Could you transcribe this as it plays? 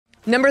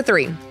Number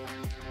 3,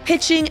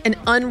 pitching an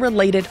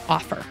unrelated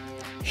offer.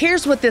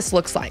 Here's what this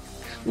looks like.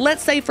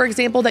 Let's say, for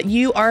example, that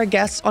you are a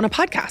guest on a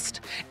podcast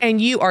and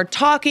you are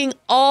talking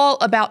all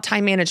about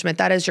time management.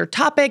 That is your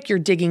topic. You're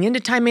digging into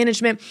time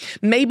management.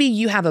 Maybe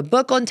you have a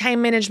book on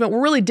time management.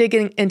 We're really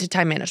digging into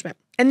time management.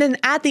 And then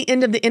at the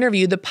end of the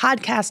interview, the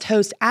podcast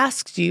host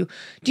asks you,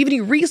 do you have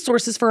any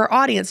resources for our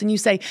audience? And you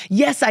say,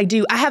 yes, I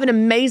do. I have an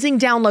amazing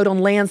download on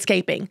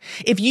landscaping.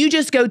 If you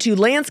just go to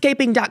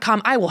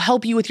landscaping.com, I will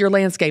help you with your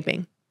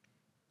landscaping.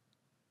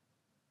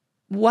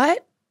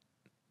 What?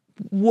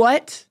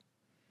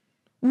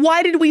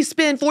 Why did we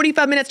spend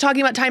 45 minutes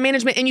talking about time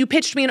management and you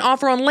pitched me an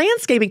offer on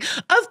landscaping?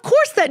 Of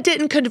course that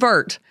didn't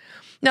convert.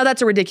 Now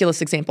that's a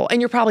ridiculous example and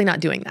you're probably not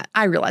doing that.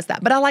 I realize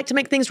that, but I like to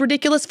make things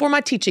ridiculous for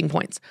my teaching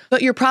points.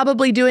 But you're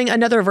probably doing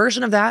another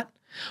version of that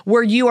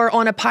where you are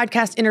on a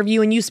podcast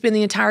interview and you spend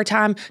the entire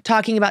time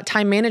talking about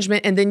time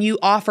management and then you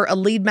offer a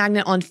lead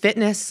magnet on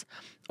fitness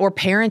or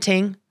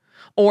parenting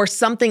or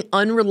something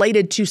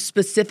unrelated to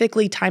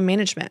specifically time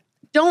management.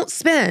 Don't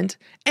spend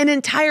an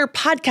entire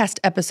podcast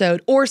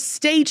episode or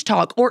stage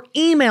talk or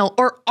email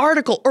or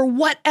article or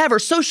whatever,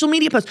 social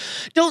media post.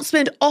 Don't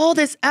spend all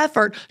this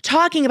effort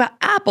talking about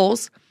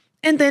apples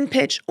and then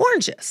pitch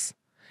oranges.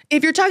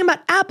 If you're talking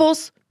about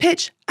apples,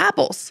 pitch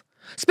apples.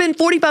 Spend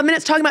 45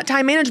 minutes talking about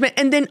time management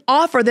and then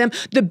offer them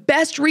the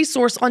best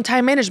resource on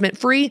time management,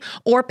 free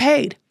or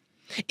paid.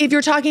 If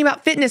you're talking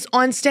about fitness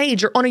on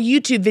stage or on a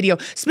YouTube video,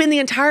 spend the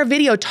entire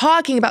video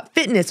talking about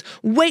fitness,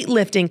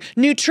 weightlifting,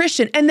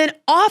 nutrition, and then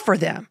offer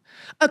them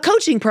a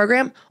coaching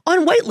program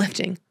on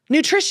weightlifting,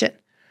 nutrition.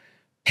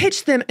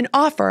 Pitch them an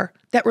offer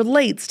that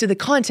relates to the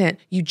content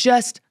you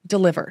just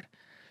delivered.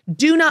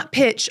 Do not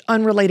pitch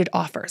unrelated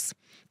offers.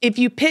 If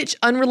you pitch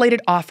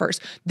unrelated offers,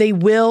 they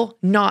will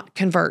not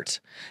convert.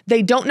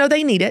 They don't know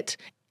they need it.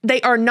 They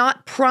are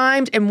not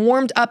primed and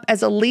warmed up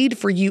as a lead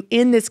for you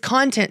in this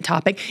content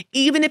topic.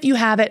 Even if you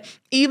have it,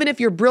 even if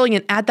you're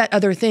brilliant at that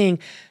other thing,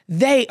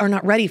 they are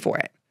not ready for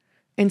it.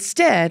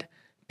 Instead,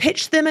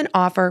 pitch them an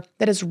offer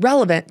that is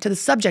relevant to the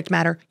subject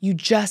matter you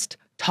just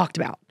talked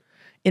about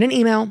in an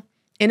email,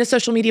 in a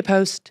social media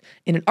post,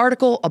 in an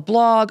article, a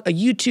blog, a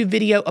YouTube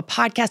video, a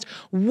podcast,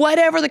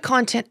 whatever the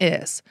content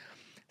is.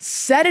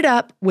 Set it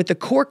up with the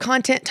core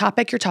content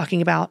topic you're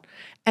talking about,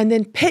 and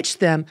then pitch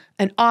them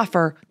an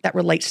offer that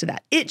relates to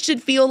that. It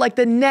should feel like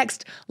the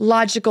next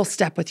logical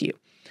step with you.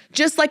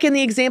 Just like in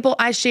the example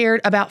I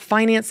shared about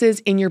finances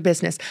in your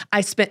business,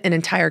 I spent an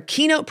entire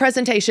keynote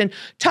presentation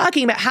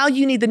talking about how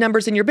you need the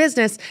numbers in your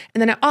business,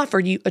 and then I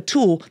offered you a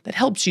tool that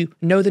helps you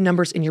know the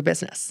numbers in your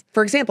business.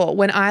 For example,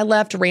 when I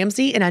left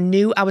Ramsey and I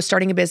knew I was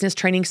starting a business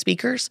training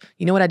speakers,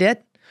 you know what I did?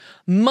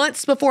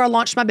 Months before I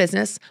launched my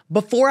business,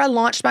 before I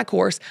launched my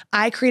course,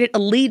 I created a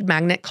lead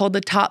magnet called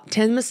the top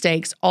 10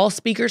 mistakes all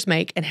speakers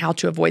make and how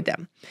to avoid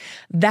them.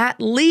 That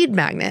lead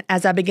magnet,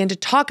 as I began to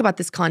talk about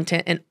this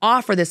content and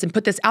offer this and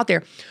put this out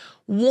there,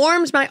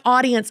 warms my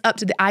audience up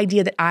to the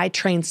idea that I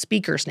train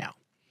speakers now.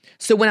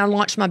 So when I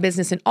launched my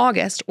business in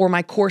August or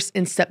my course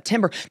in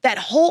September, that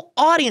whole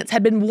audience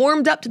had been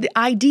warmed up to the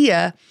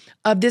idea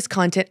of this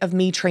content of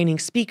me training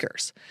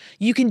speakers.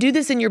 You can do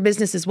this in your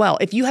business as well.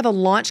 If you have a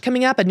launch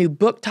coming up, a new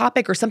book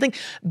topic or something,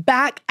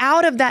 back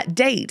out of that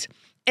date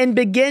and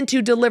begin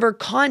to deliver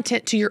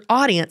content to your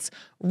audience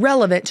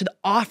relevant to the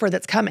offer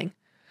that's coming.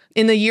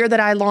 In the year that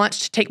I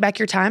launched Take Back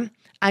Your Time,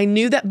 I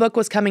knew that book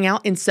was coming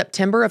out in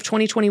September of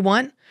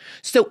 2021.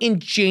 So in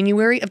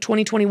January of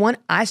 2021,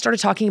 I started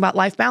talking about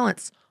life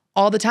balance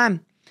all the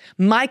time.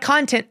 My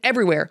content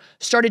everywhere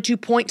started to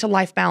point to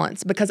life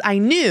balance because I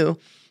knew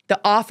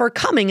the offer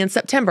coming in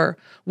September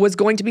was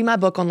going to be my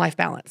book on life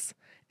balance.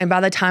 And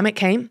by the time it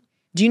came,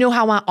 do you know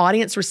how my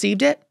audience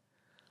received it?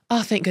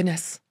 Oh, thank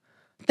goodness.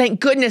 Thank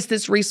goodness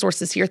this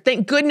resource is here.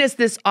 Thank goodness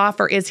this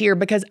offer is here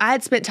because I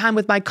had spent time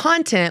with my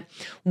content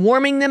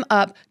warming them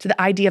up to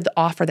the idea of the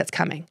offer that's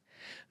coming.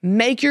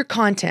 Make your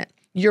content,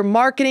 your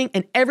marketing,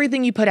 and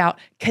everything you put out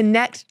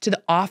connect to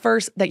the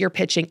offers that you're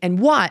pitching and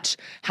watch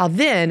how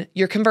then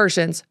your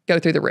conversions go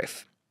through the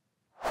roof.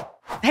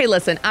 Hey,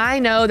 listen, I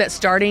know that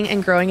starting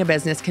and growing a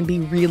business can be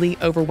really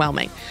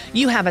overwhelming.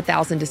 You have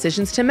 1,000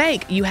 decisions to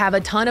make. You have a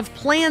ton of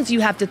plans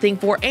you have to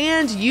think for,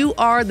 and you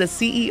are the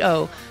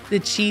CEO, the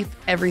Chief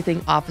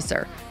Everything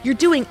Officer. You're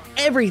doing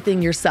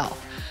everything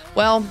yourself.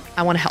 Well,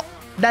 I want to help.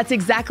 That's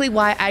exactly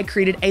why I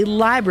created a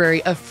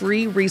library of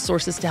free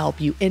resources to help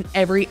you in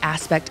every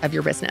aspect of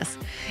your business.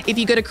 If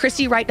you go to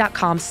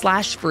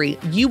christywright.com/free,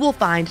 you will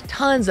find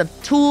tons of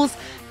tools,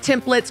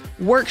 templates,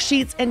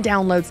 worksheets, and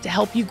downloads to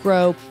help you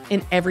grow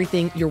in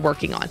everything you're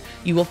working on.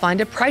 You will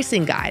find a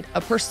pricing guide,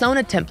 a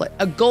persona template,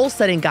 a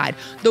goal-setting guide,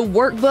 the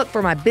workbook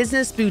for my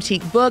business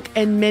boutique book,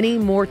 and many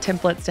more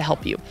templates to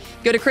help you.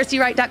 Go to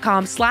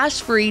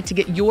christywright.com/free to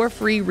get your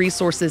free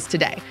resources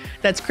today.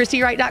 That's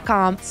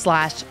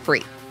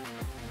christywright.com/free.